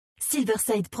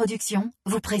Silverside Productions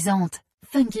vous présente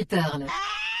Funky Pearl.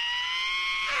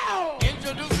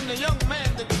 Introducing the young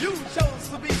man that you chose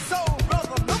to be soul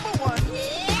brother number one.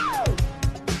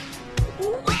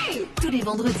 Tous les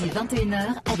vendredis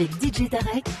 21h avec DJ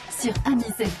Tarek sur Amis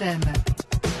FM.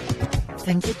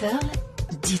 Funky Pearl,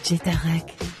 DJ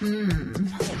Tarek.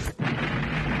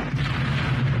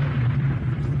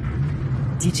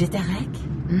 DJ Tarek,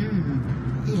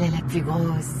 il a la plus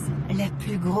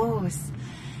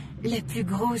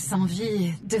grosse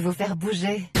envie de vous faire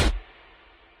bouger.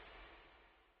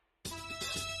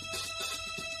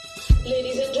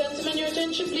 Ladies and gentlemen, your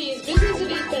attention please. Business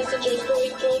elite passengers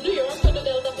going to New York on the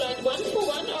Delta Flight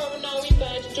 141 are now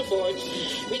invited to board.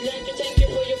 We'd like to thank you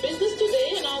for your business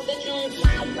today and ask that you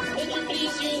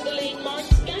please use the lane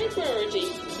marked Sky Priority.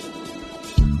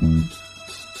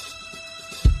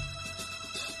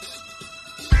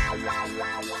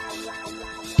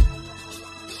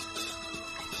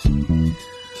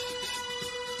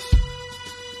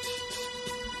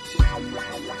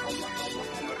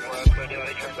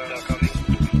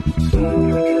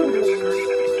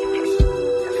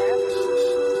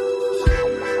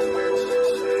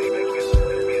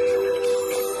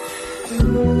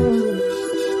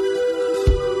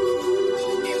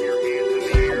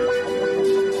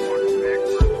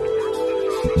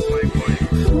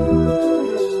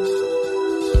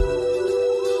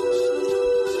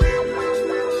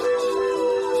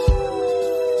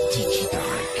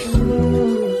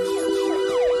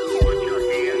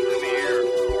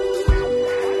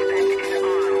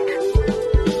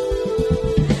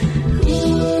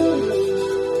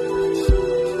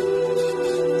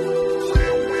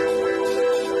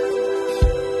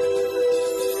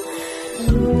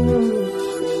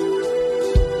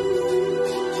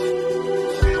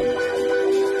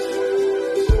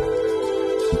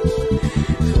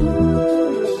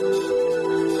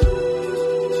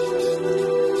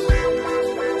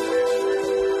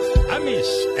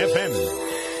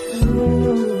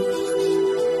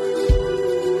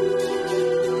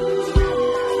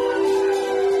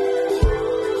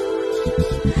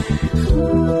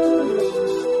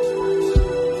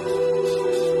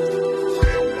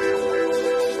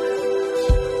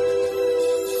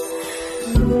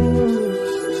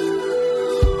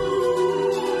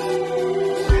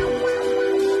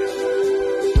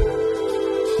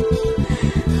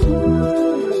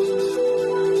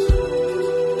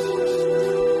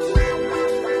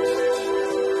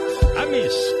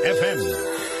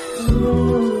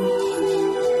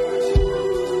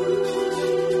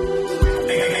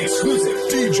 Exclusive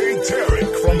DJ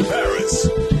Tarek from Paris.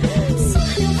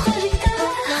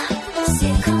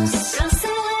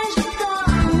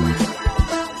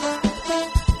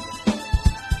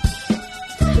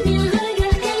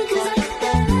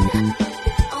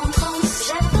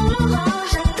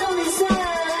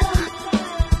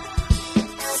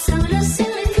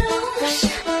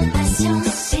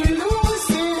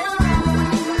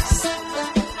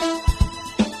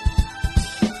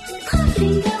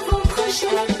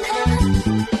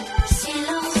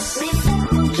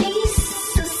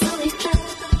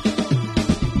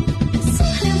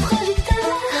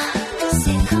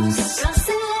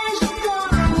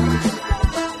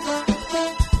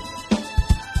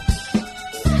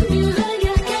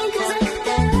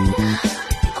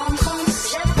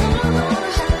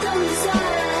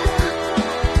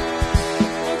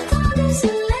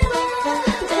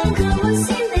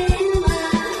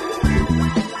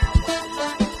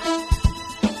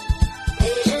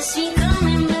 Et je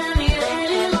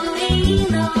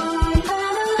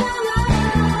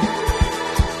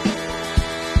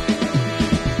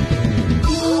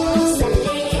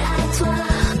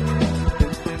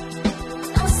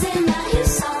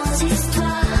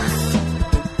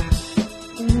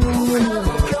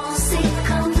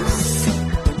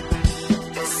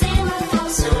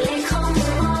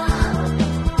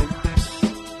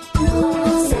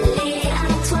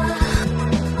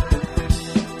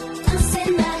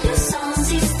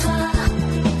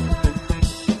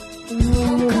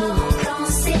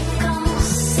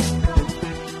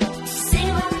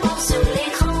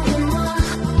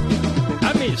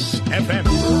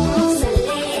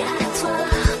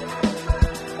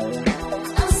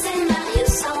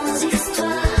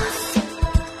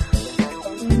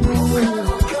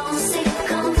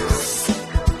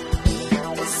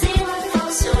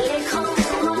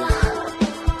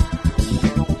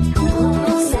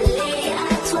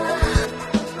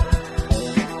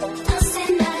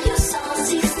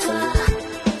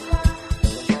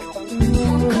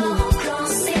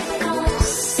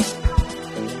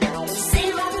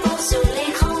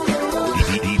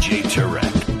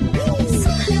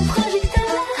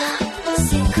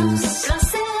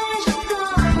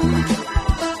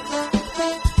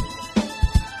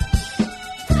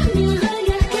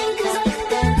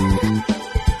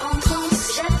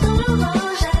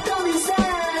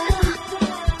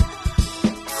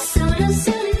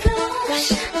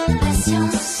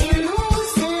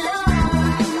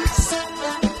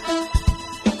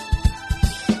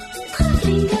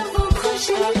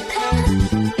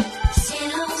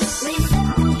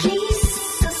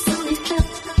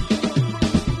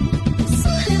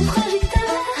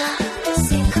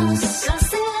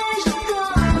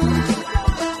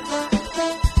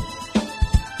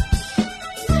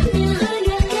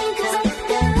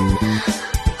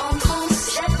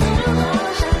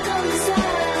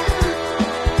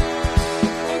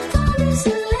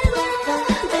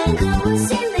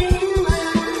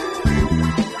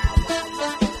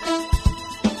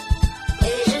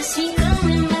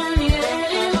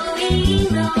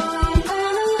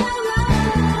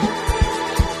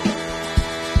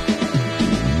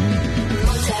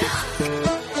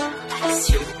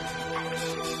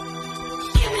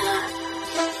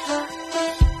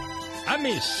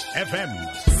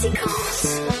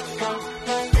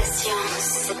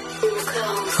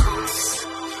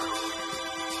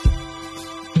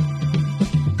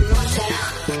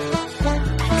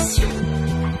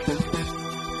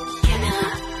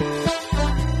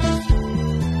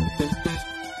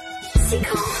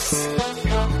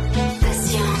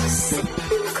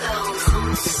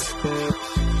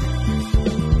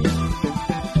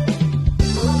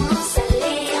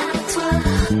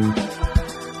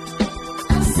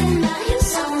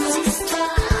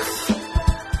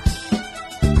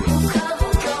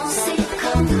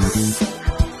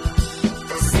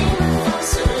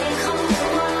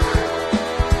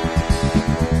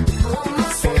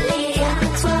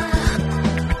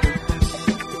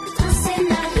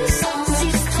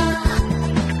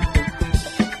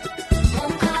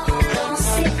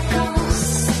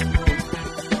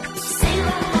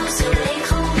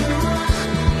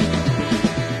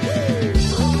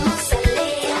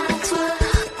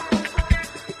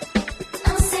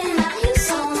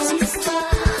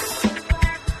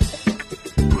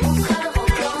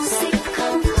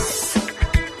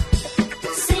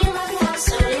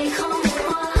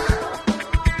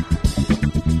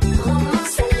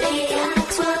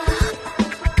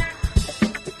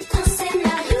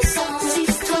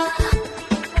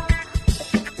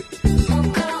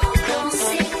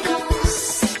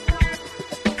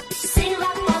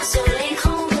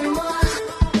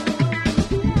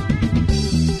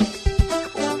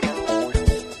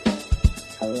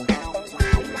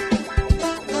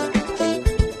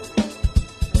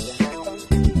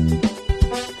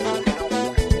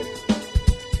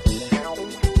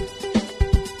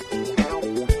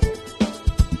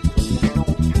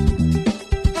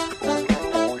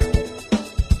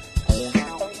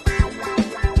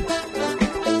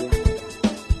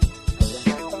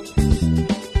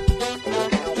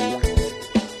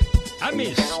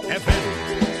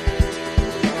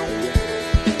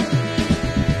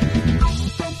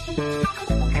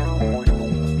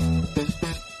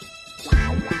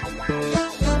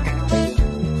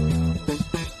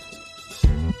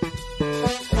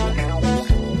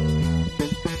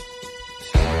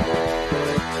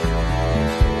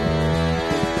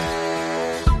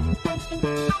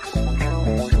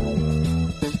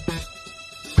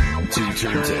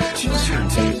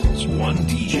Turntables, one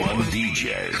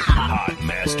DJ, hot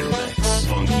master mix,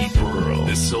 funky pearl.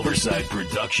 The Silverside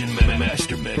production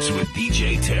master mix with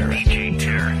DJ Tarek. DJ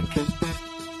Tarek.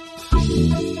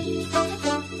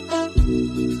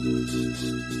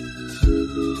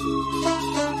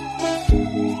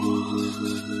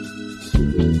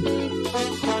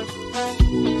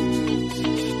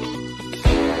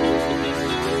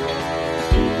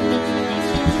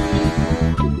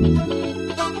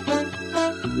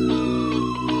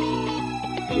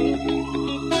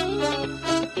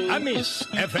 Amis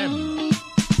FM.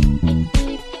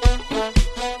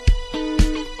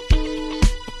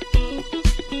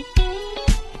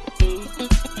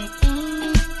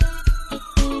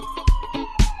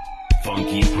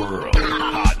 Funky Pearl,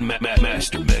 hot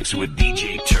master mix with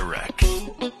DJ Tarek.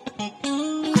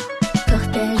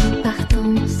 Cortège en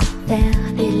partance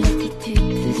vers des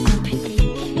latitudes sans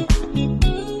pudique.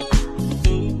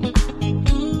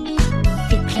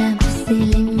 Éclaboussez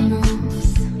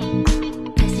l'immense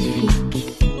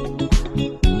Pacifique.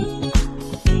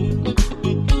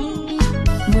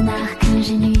 Monarque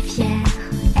ingénu fier,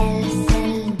 elle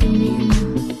seule domine.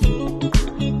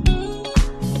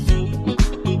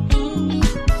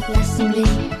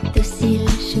 L'assemblée docile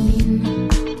chemine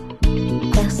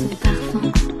vers son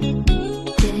parfum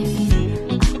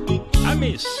terrible.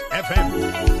 Amis FM.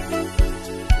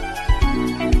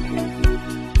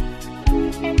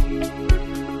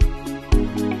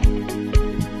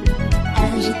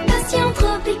 Agitation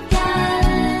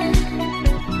tropicale,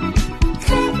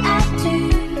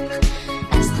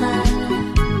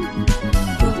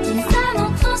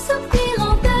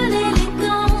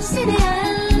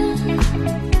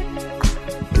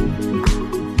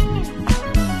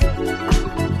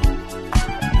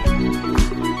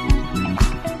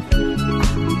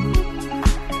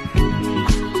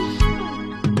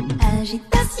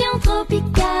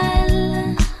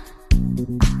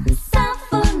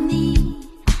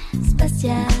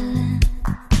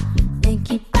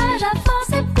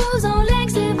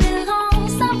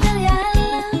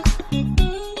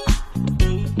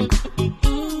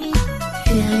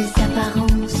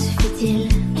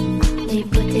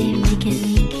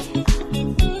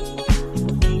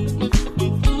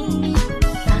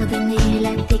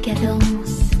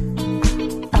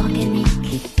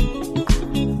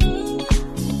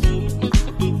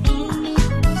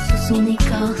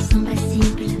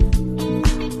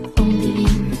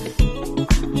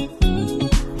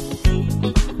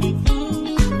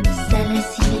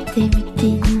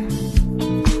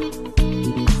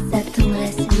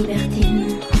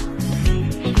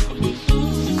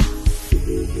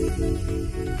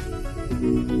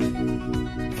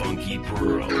 Funky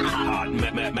Pearl, hot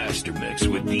master mix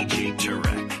with DJ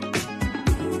Tarek.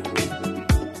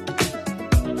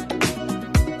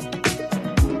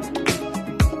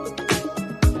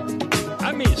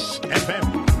 Amis FM.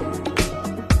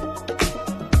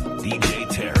 DJ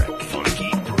Tarek,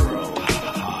 Funky Pearl,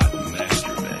 hot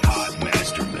master mix. Hot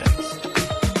master mix.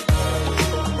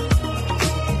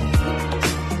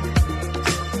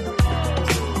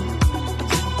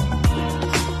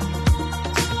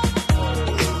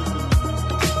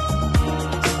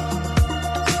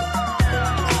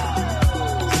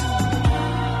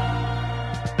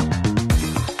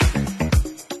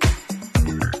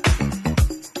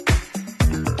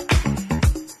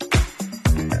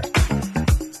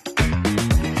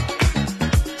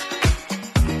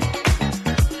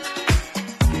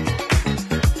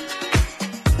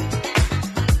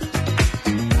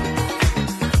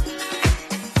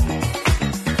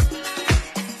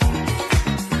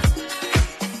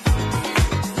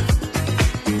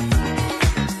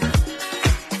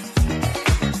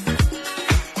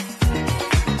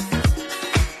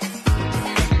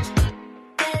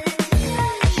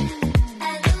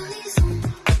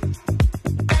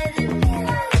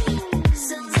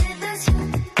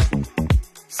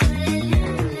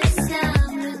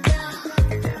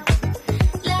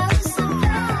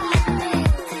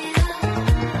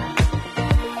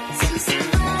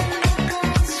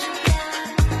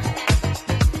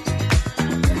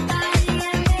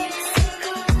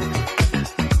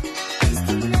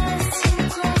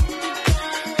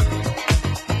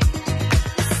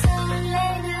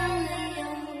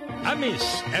 Amis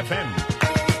FM.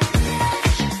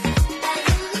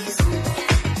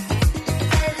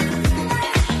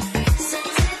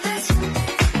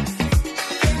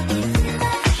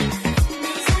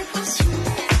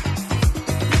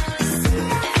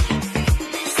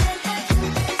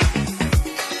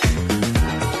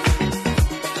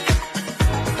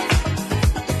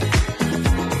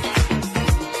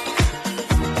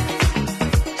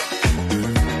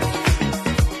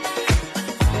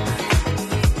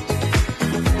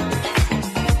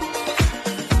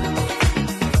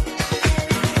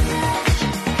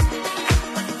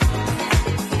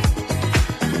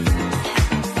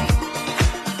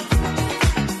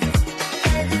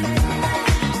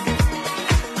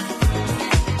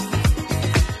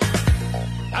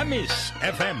 Amis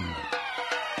FM.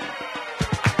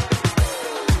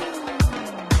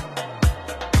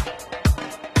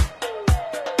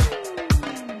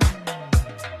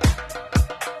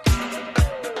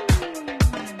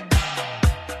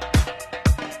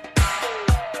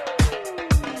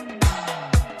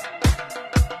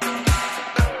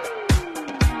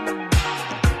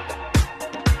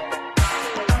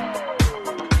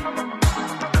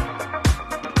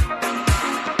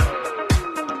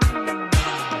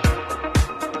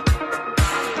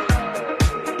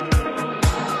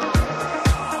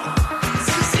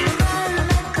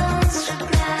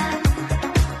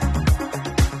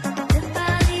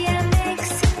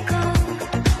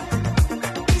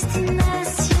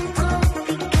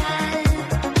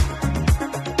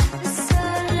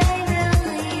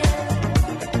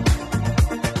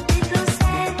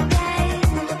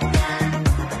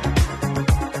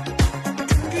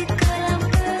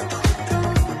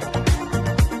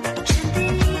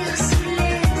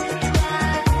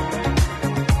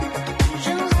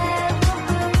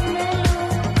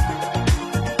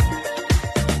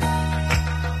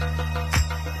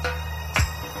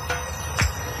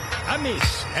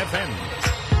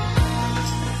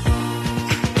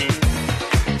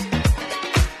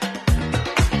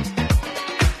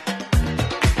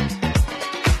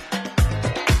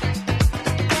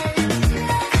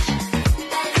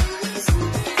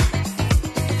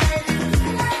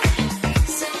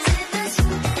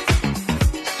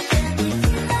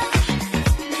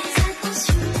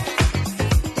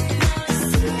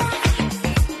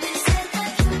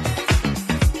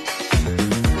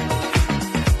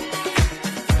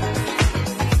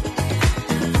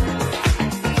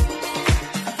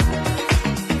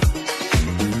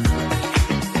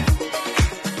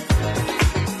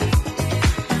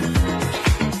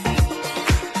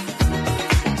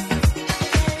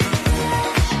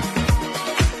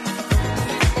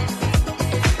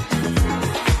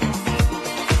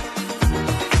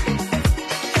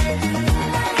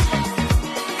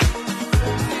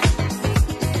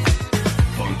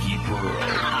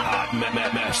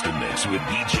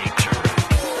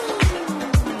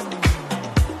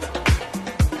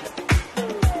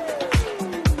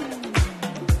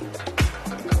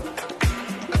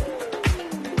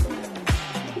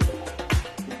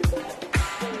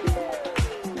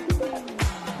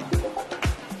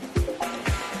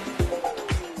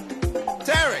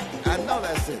 Tarek. I know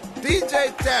that's it.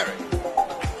 DJ Tarek.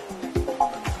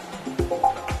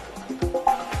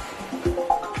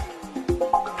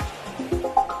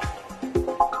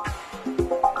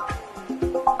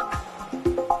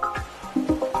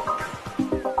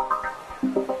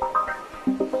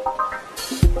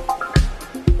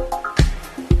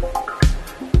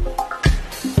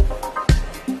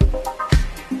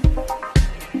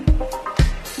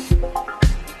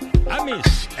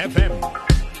 Amis FM.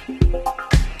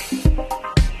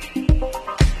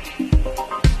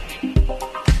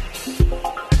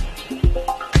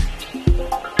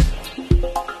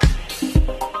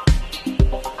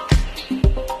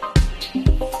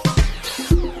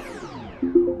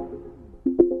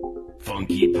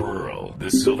 Funky Pearl, the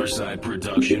Silverside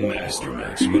Production Master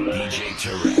Mix with DJ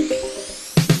Tarek.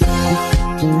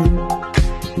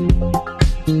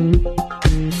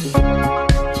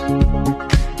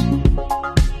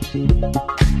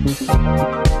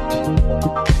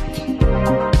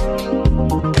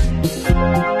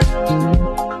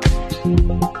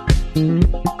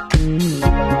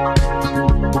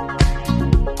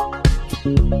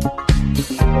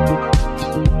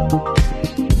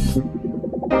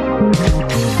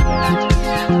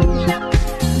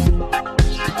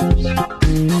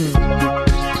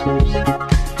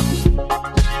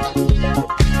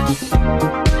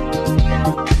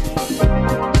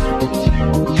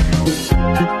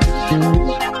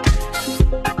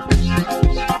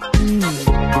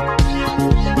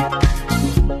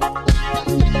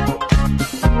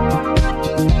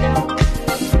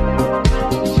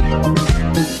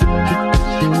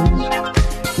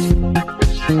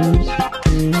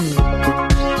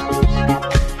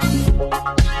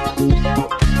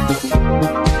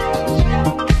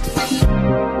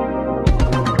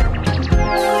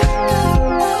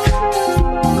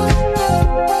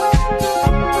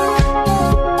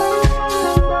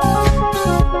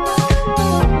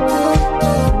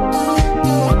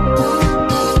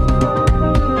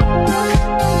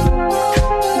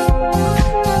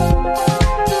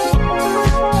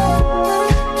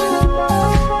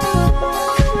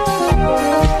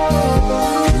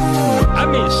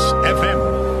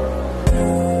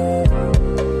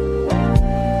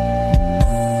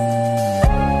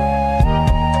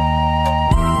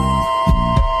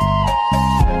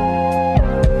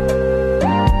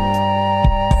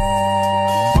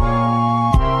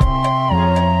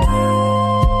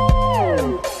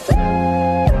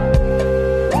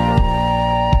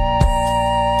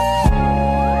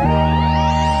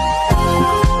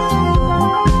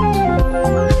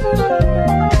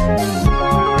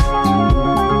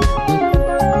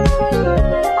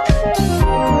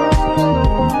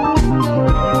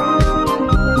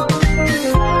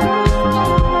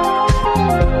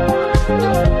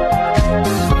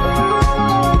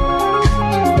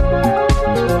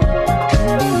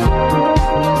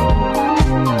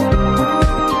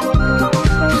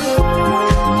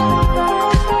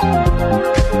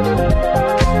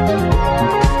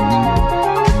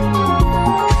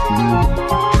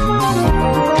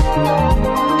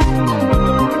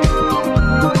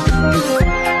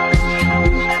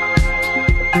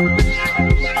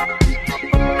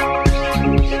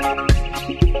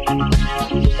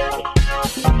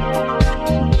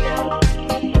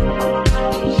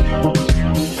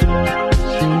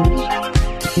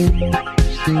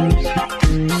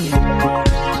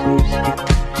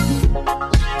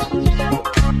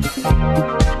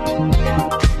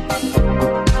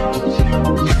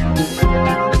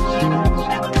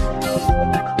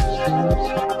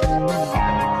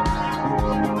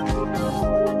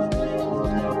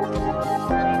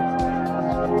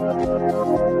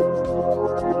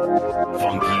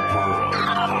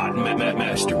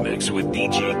 Master Mix with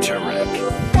DJ Tarek.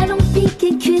 Talons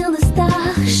piqués, cuir de star,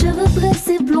 cheveux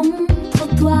pressés, blonds,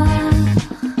 trottoir.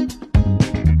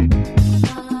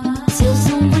 Sur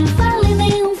son boulevard, les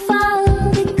néons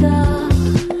phares décor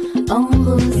en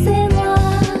rose et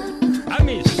noir.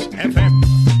 Amis FM.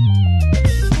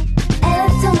 Elle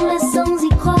attend là sans y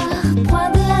croire, proie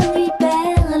de la nuit,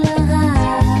 perle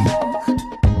rare.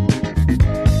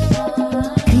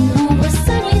 Une ombre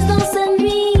se glisse dans sa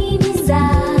nuit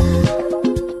bizarre,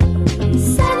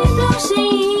 sa nuit blanche et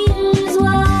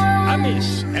illusoire. Amis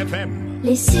FM.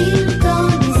 Les sultans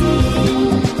des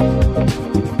îles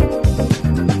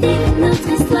vivent notre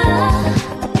histoire.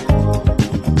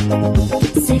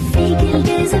 Ces filles qu'ils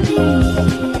déshabillent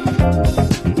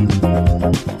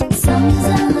sans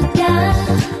un regard.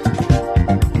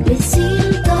 Les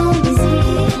sultans des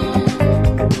îles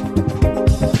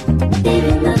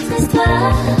vivent notre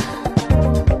histoire.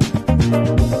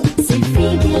 Ces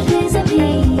filles qu'ils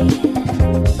déshabillent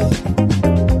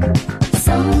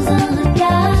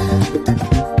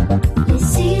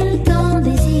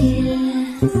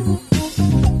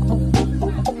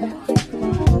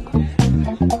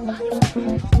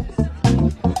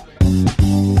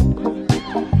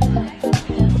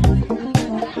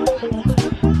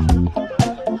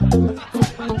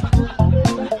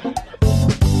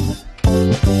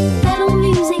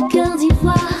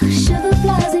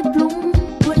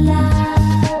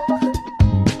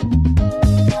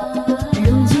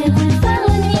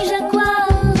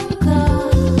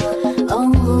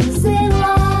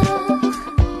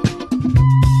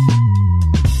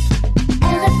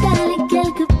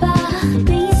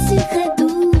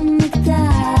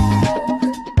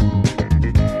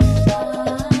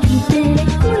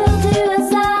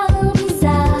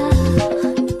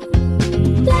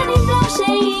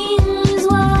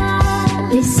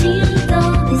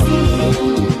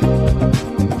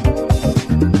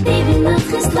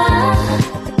pas.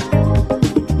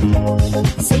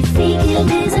 Ces filles qu'il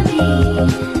des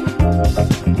amis.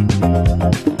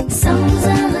 Sans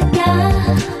un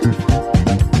regard,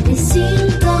 dessine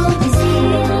ton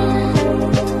désir.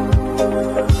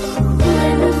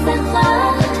 Pourrait me faire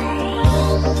croire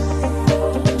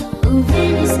au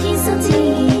Vénus qui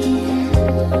scintille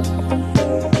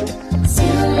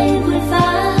sur les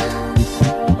boulevards.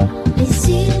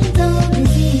 Dessine ton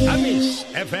désir. Amis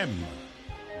FM.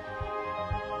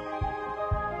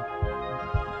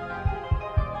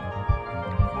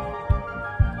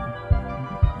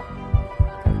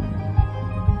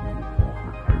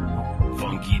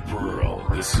 Funky Pearl,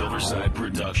 the Silverside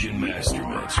Production Master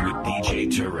Mix with DJ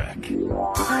Tarek.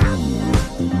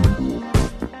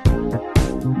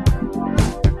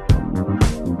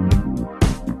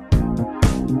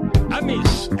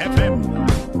 Amis FM.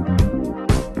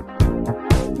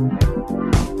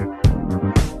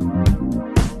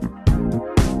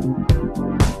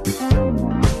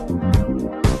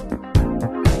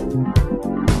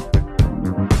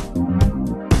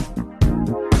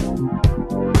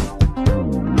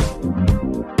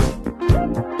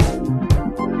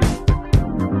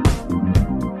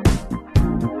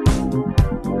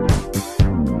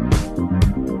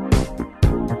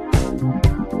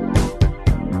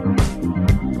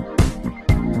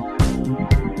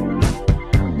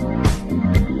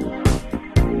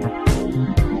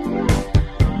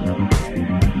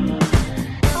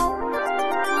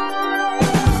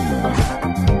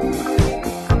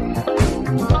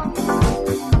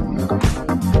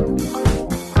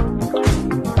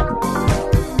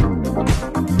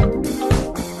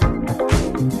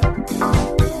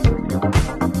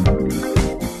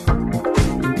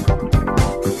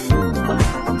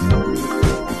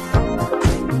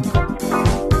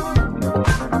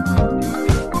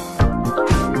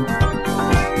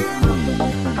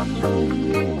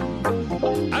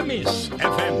 Amis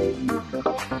FM.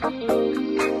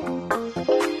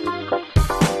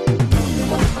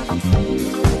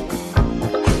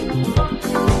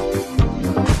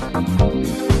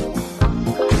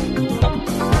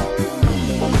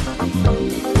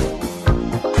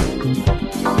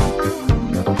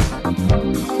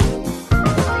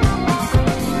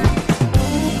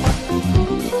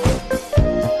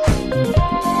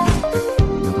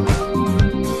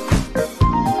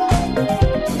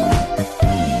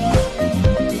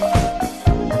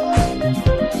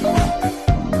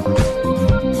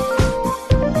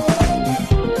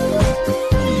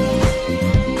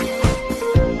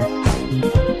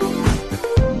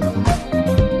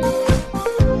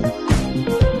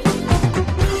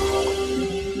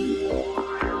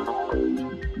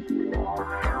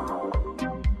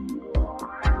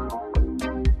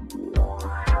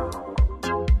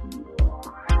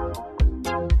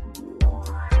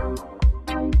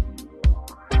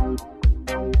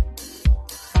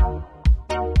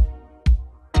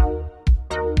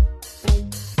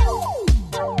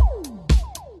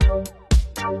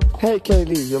 Hey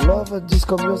Kaylee, you love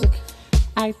disco music?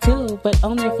 I do, but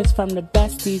only if it's from the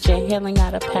best DJ hailing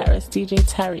out of Paris, DJ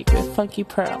Tarek with Funky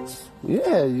Pearls.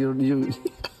 Yeah, you.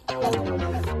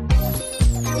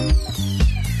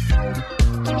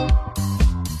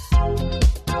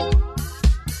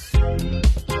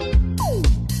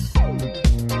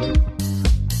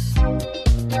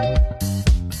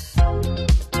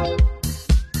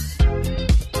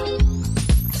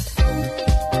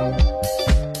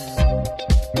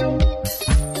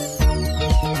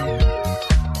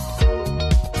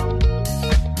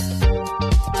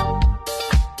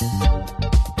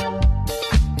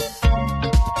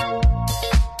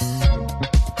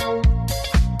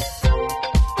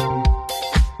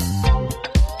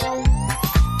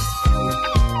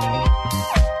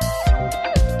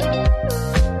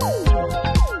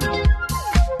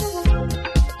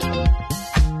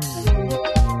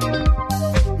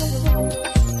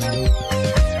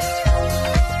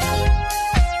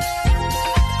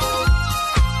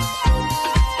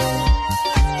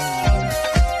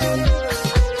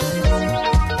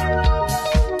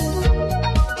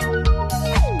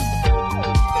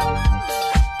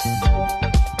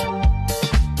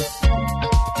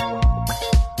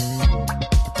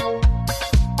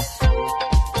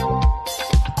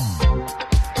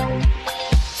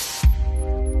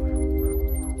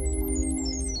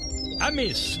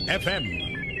 Amis FM.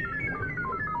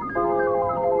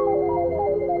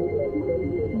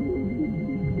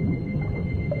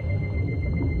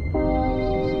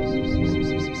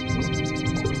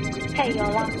 Hey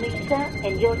y'all, I'm Lisa,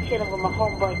 and you're chilling with my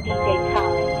homeboy DJ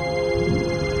Tarek.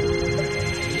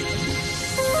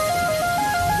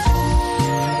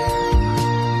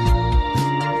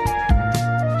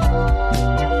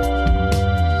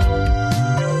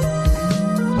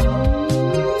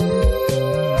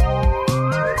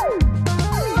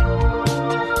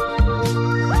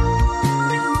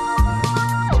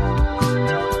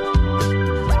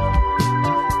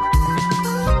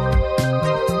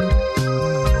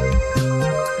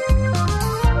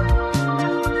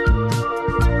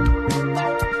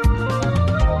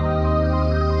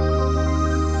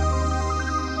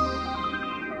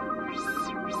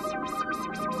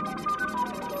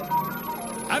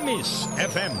 Amis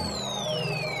FM.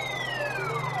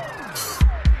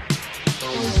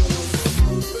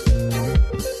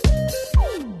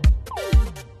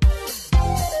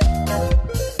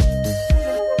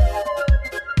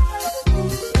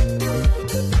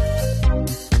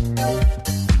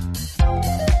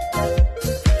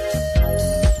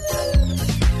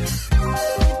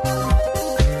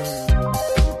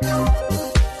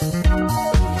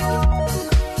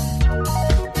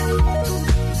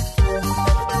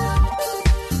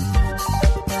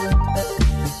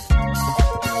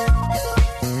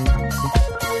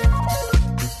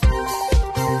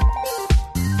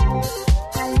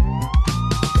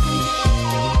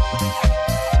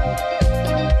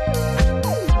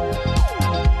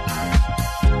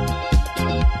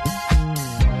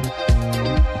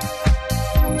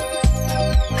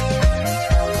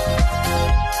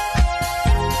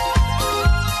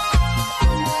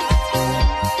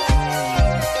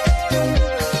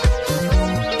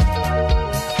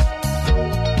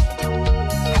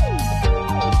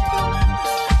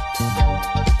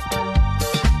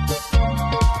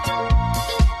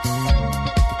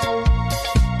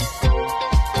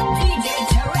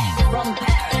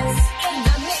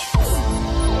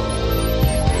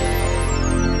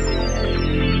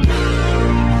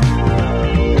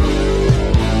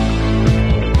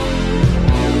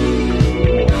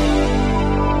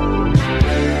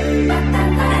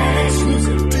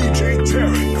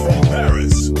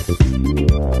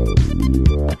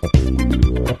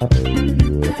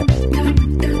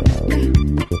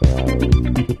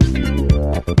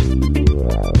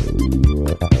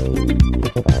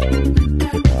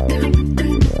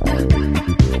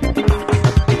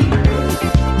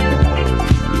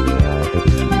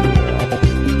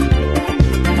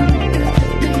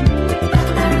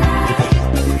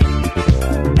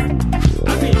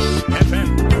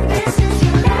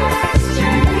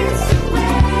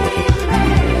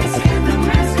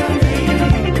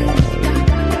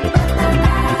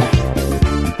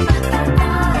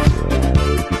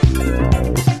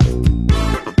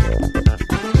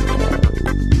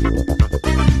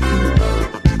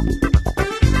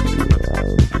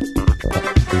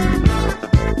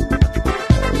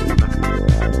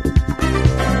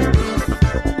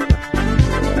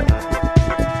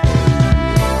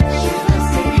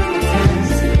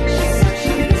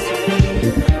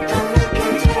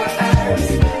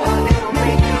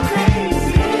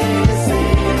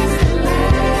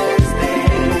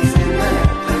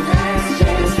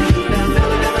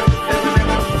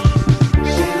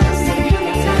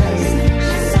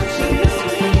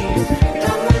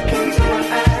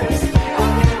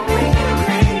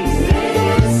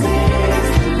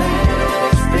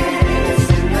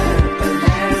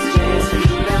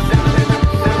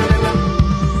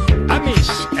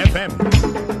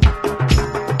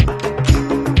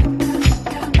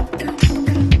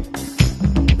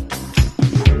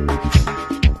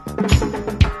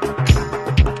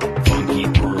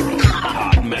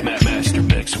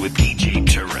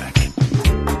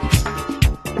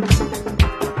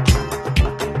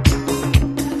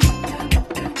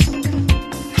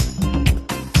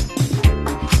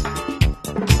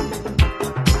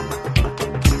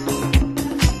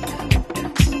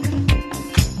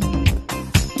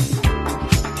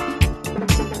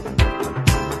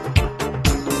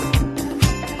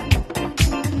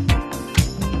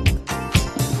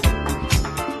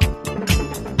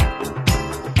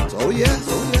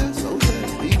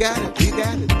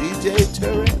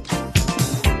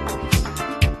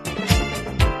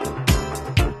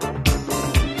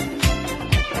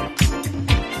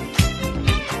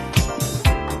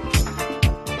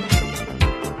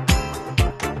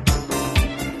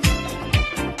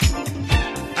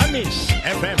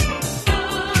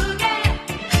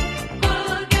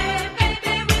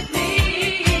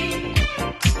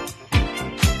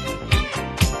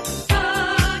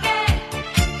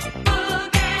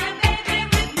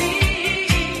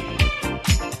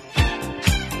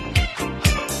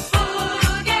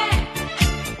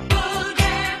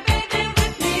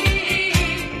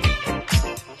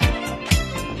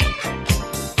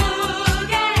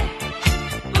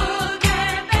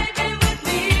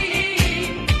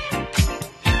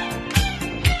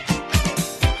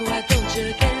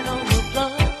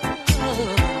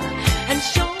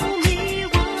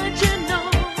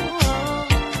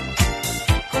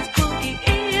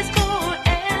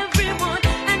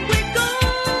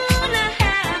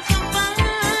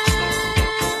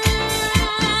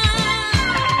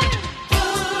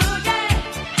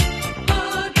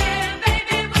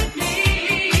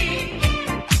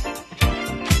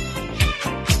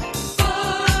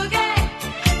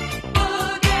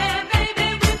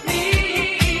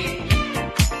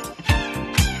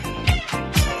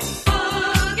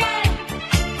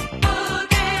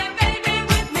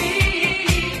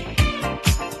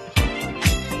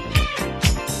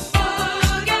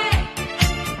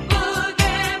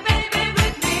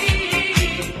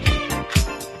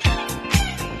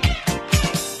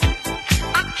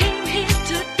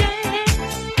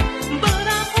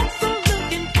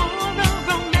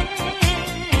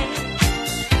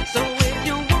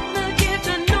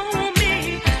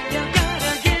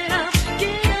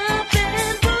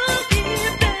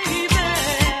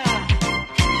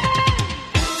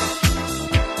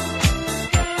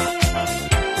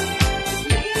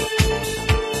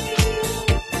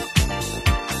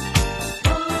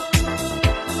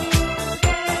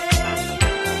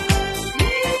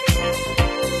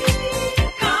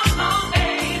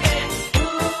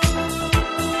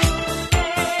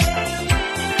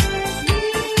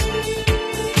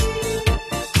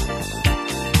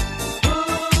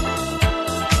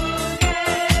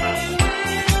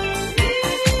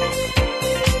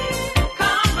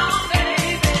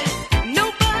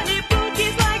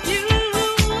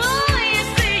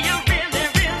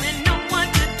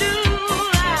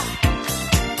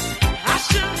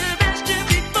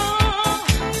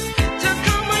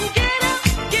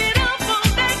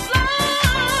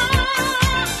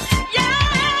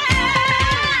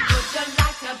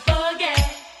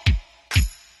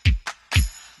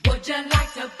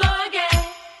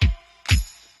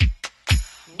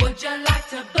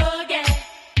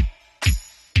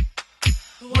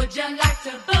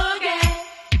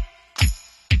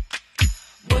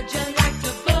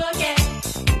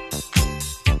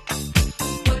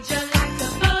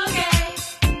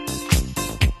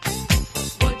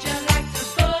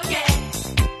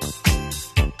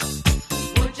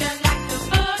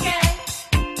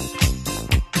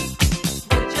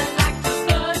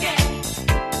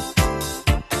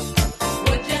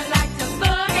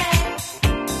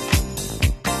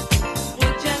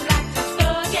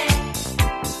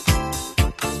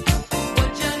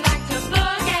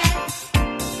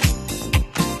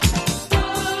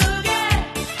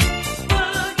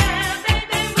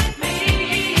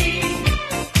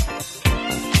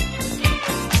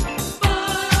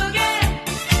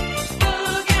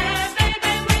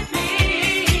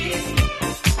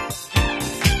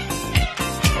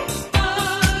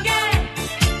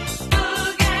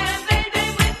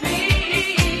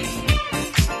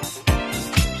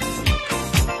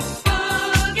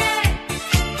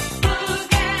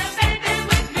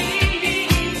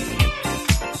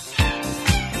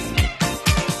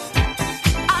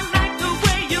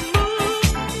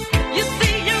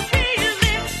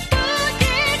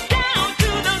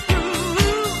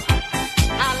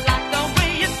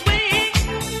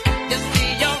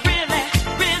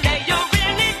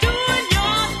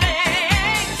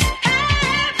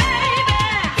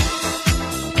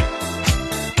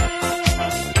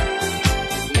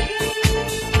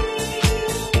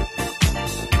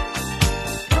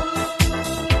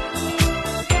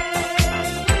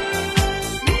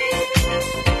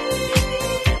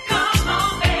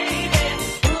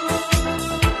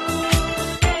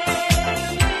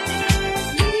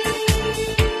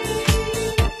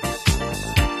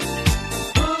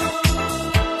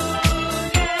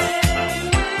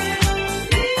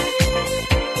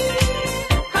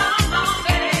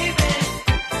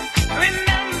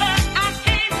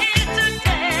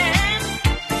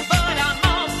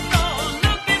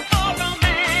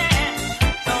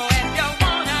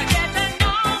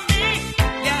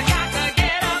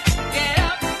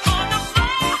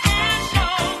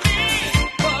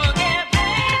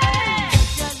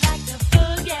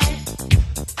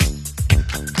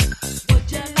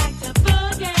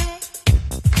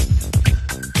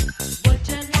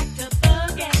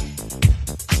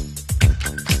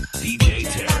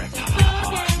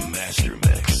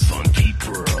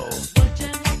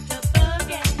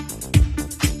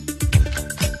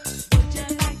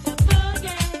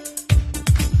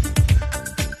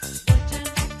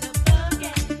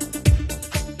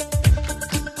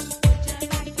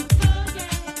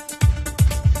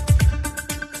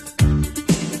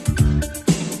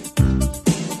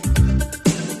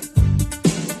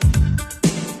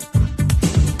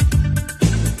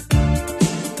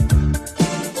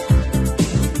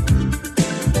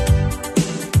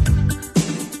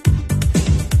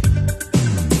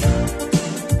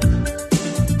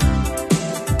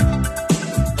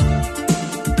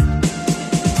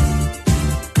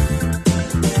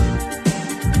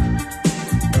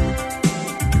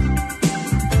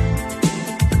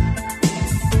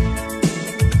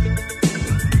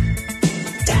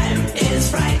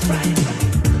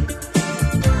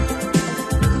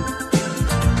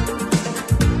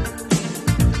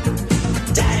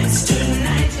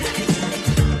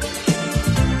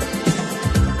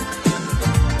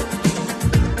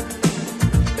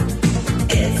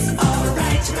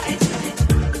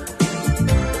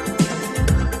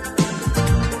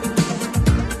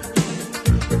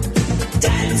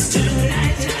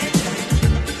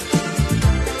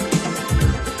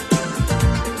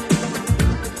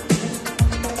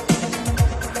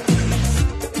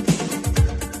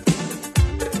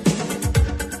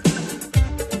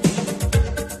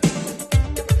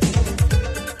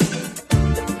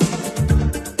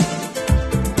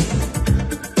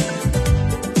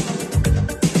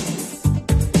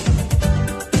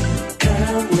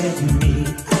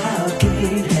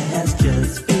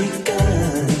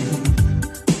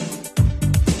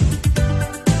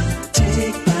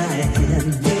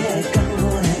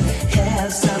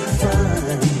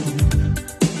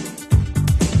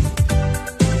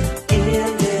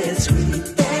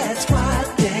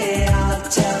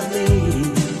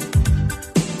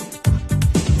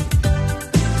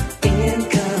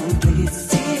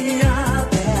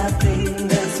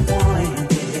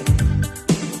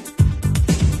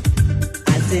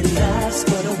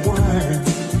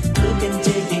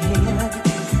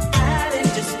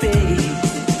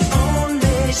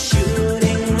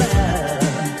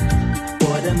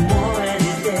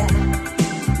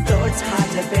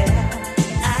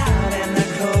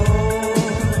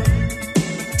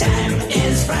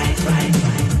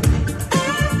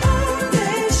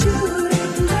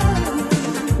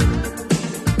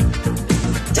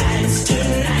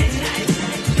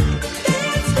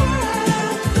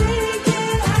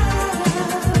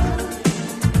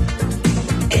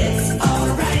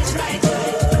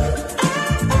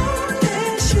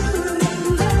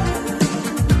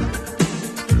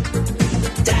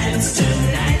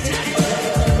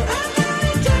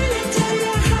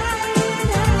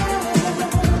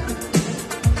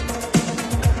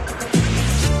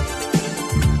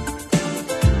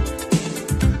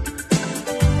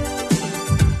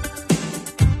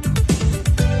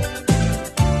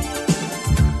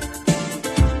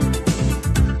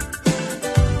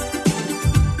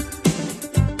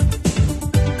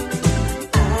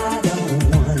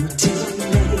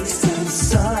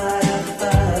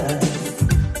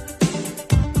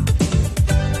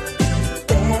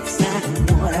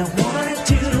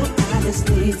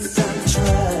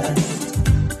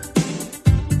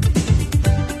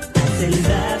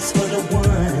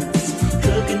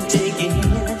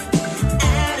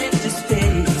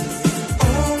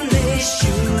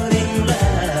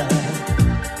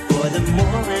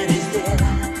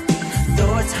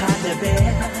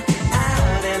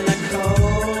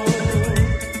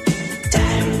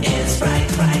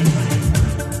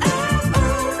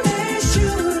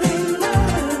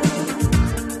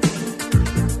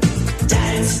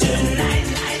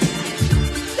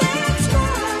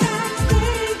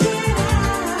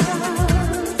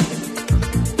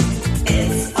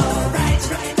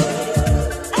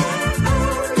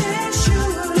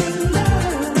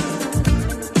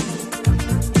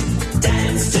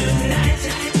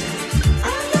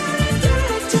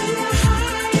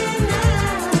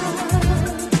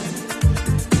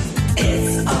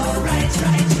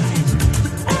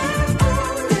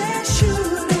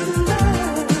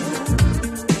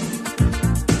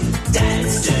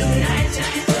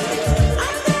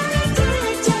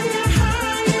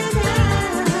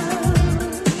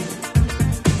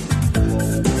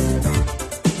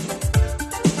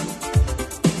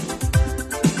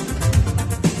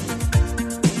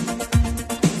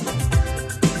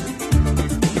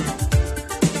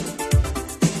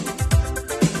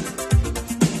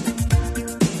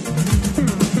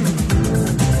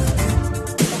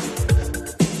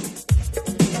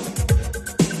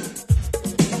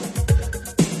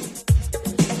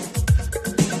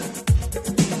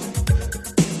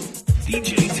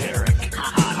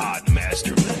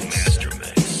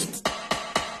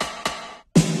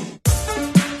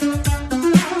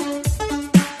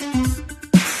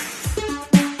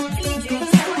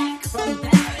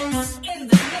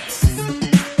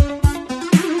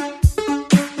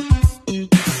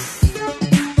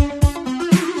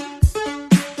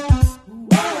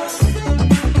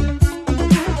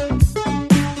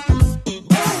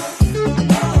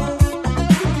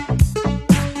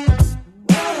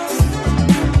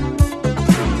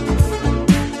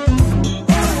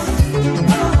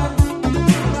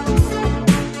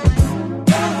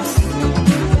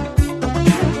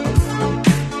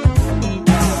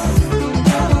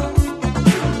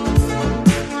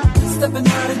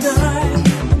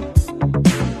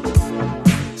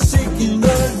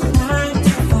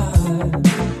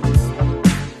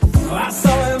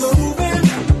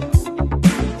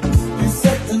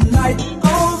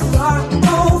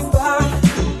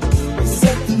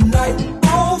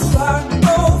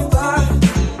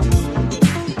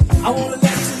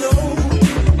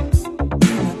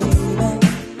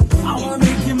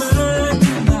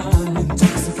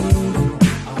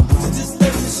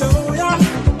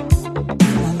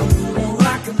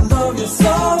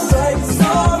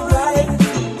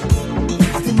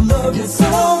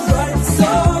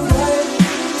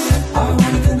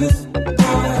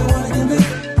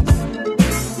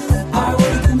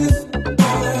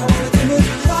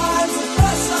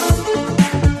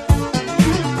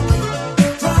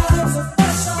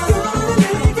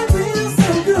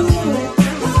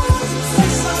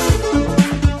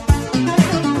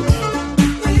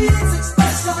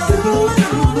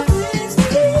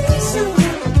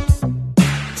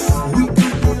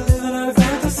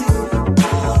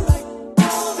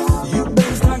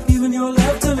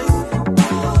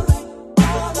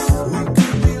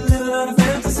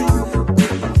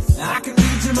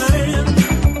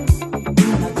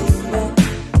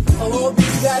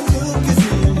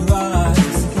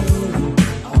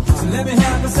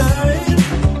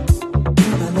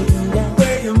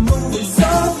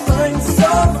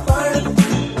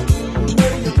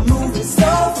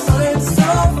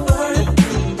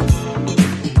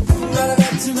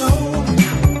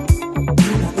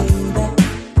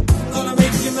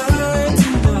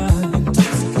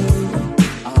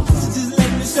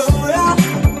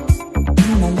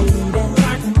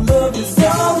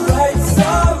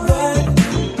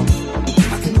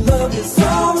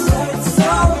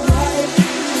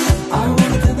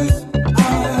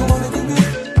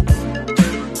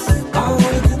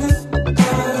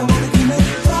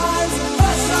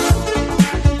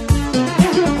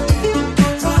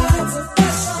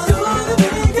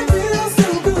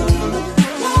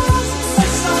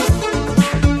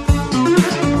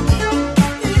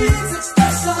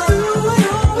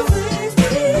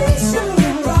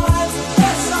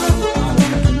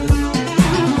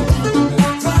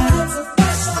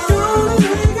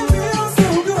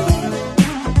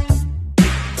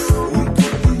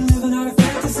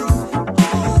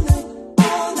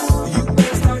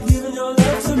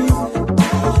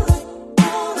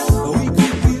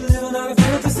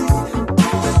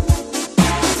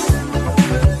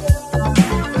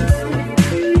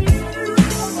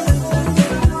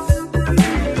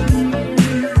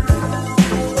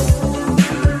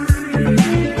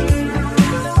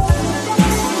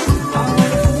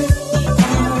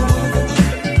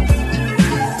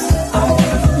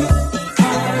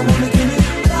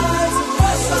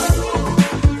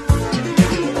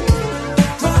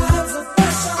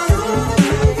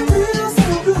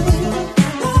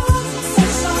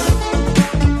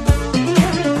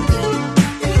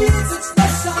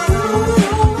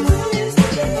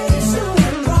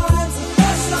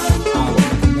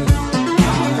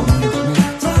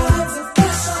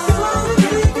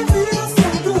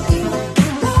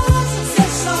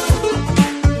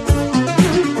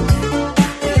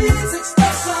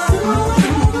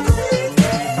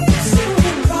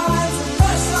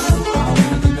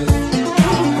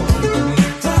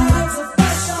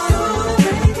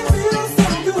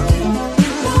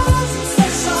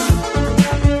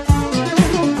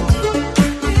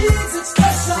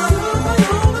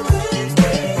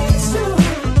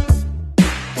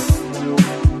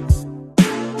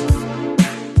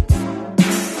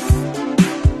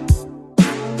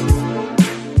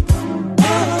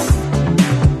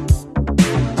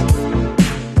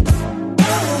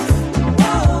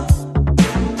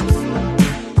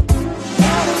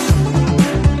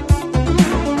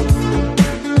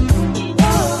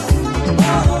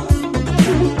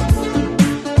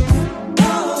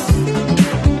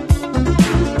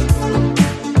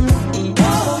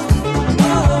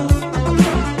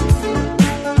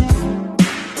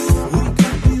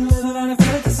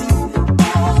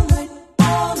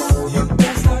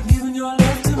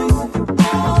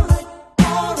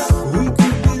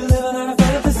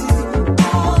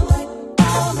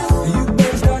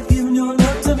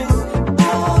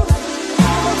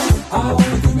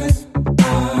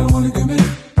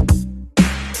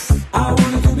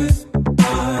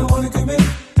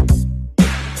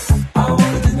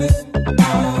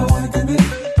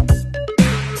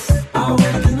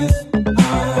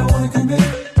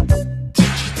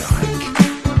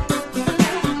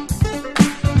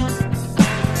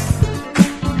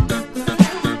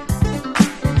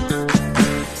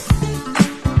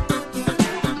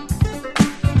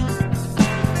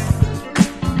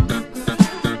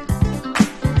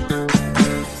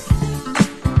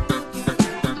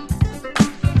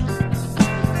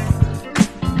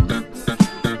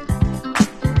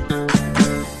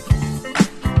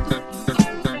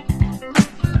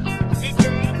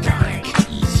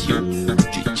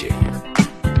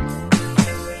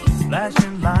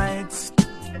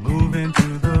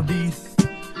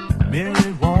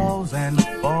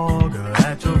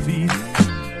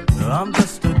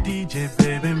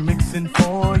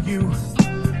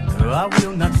 I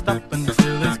will not stop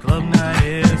until this club night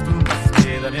is through. Must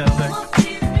be the music.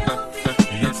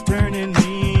 It's turning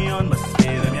me on. Must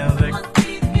be the music.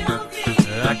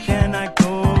 I cannot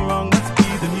go wrong. Must be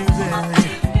the music.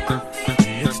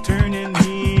 It's turning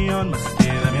me on. Must be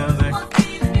the music.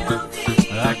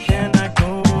 I cannot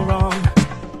go wrong.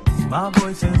 My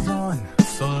voice is on,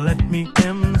 so let me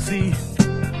MC.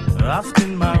 I'll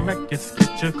spin my records,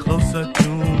 get you closer to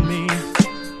me.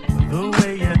 The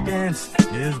way you dance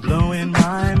is blowing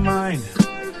my mind.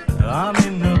 I'm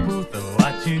in the booth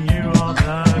watching you all the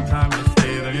time. Just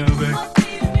play the music.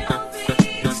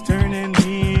 It's turning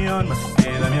me on, must be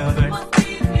the music.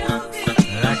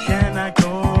 I cannot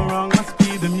go wrong, must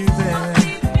be the music.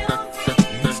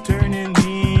 It's turning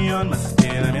me on, must be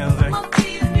the music.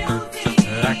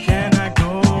 I cannot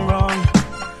go wrong.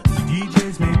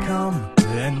 DJs may come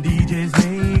and DJs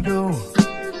may go,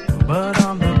 but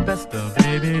I'm the best of,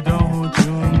 baby, don't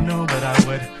you know? But I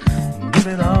would give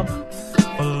it up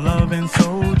for loving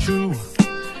so true.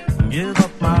 Give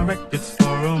up my records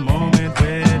for a moment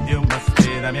with you. Must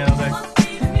be the music.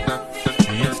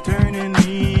 It's turning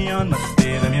me on. Must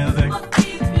be the music.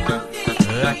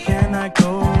 I cannot go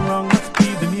wrong. Must be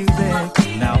the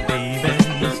music. Now, baby,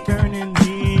 it's turning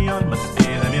me on. Must be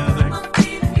the music.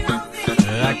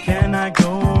 I cannot go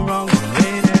wrong,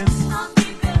 ladies.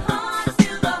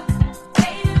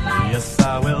 Yes,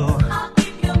 I will.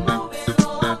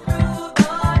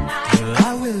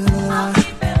 I will.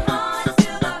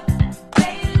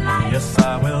 Yes,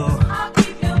 I will. I'll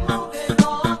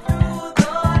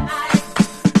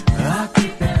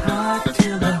keep it hot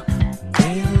till the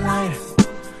daylight.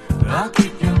 I'll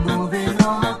keep you moving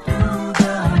all through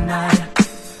the night.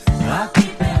 I'll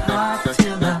keep it hot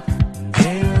till the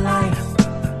daylight.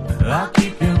 I'll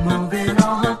keep you moving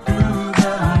all through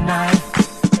the night.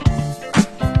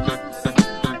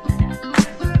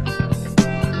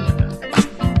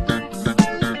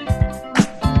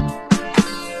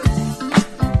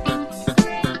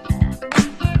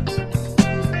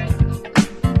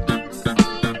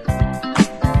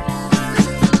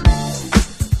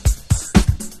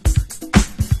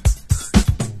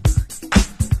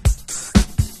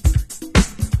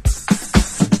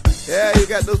 Yeah, you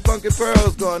got those funky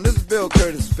pearls going. This is Bill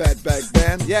Curtis, Fatback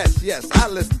Band. Yes, yes, I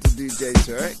listen to DJ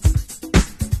Tarek.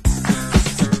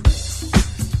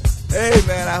 Hey,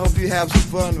 man, I hope you have some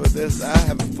fun with this. I'm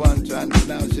having fun trying to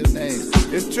pronounce your name.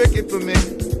 It's tricky for me.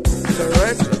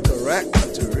 Tarek, Tarek,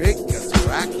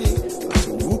 Taraki,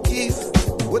 Taruki.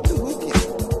 What the hookie?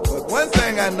 But one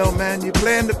thing I know, man, you're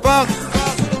playing the funk.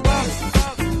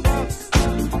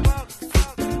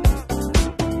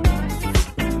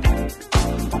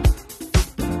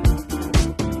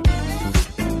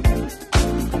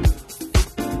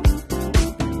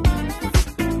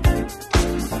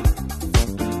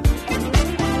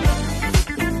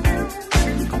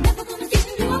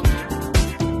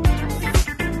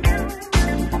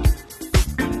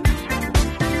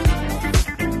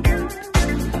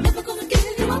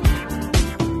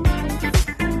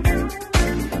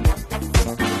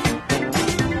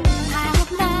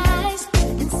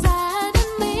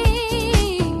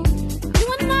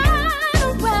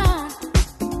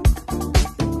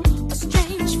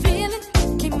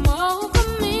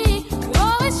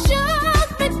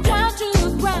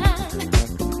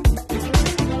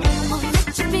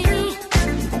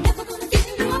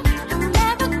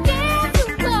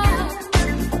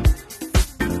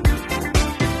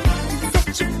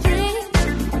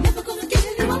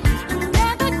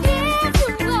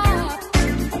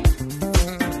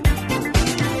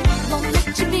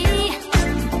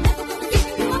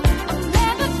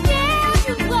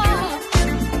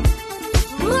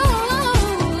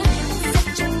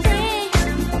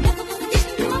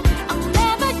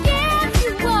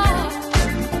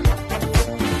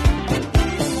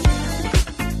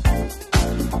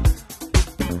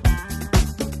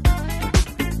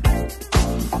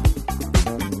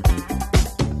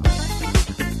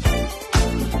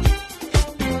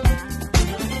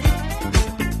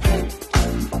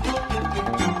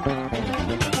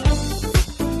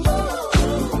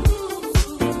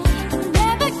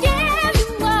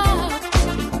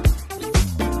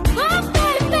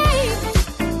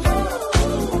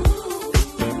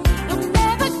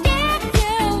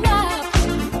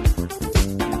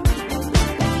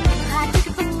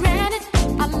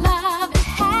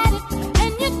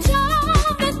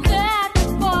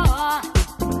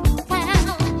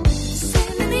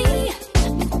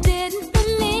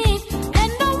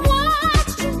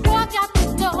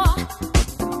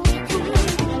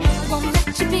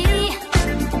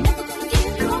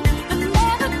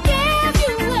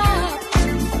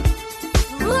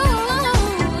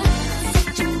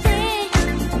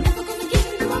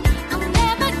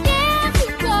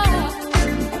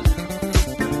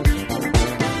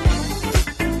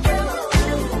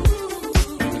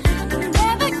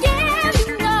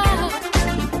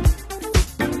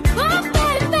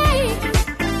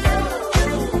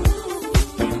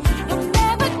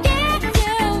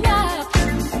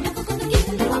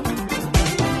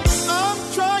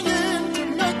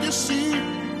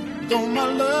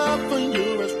 love for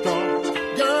you is strong.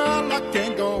 Girl, I can't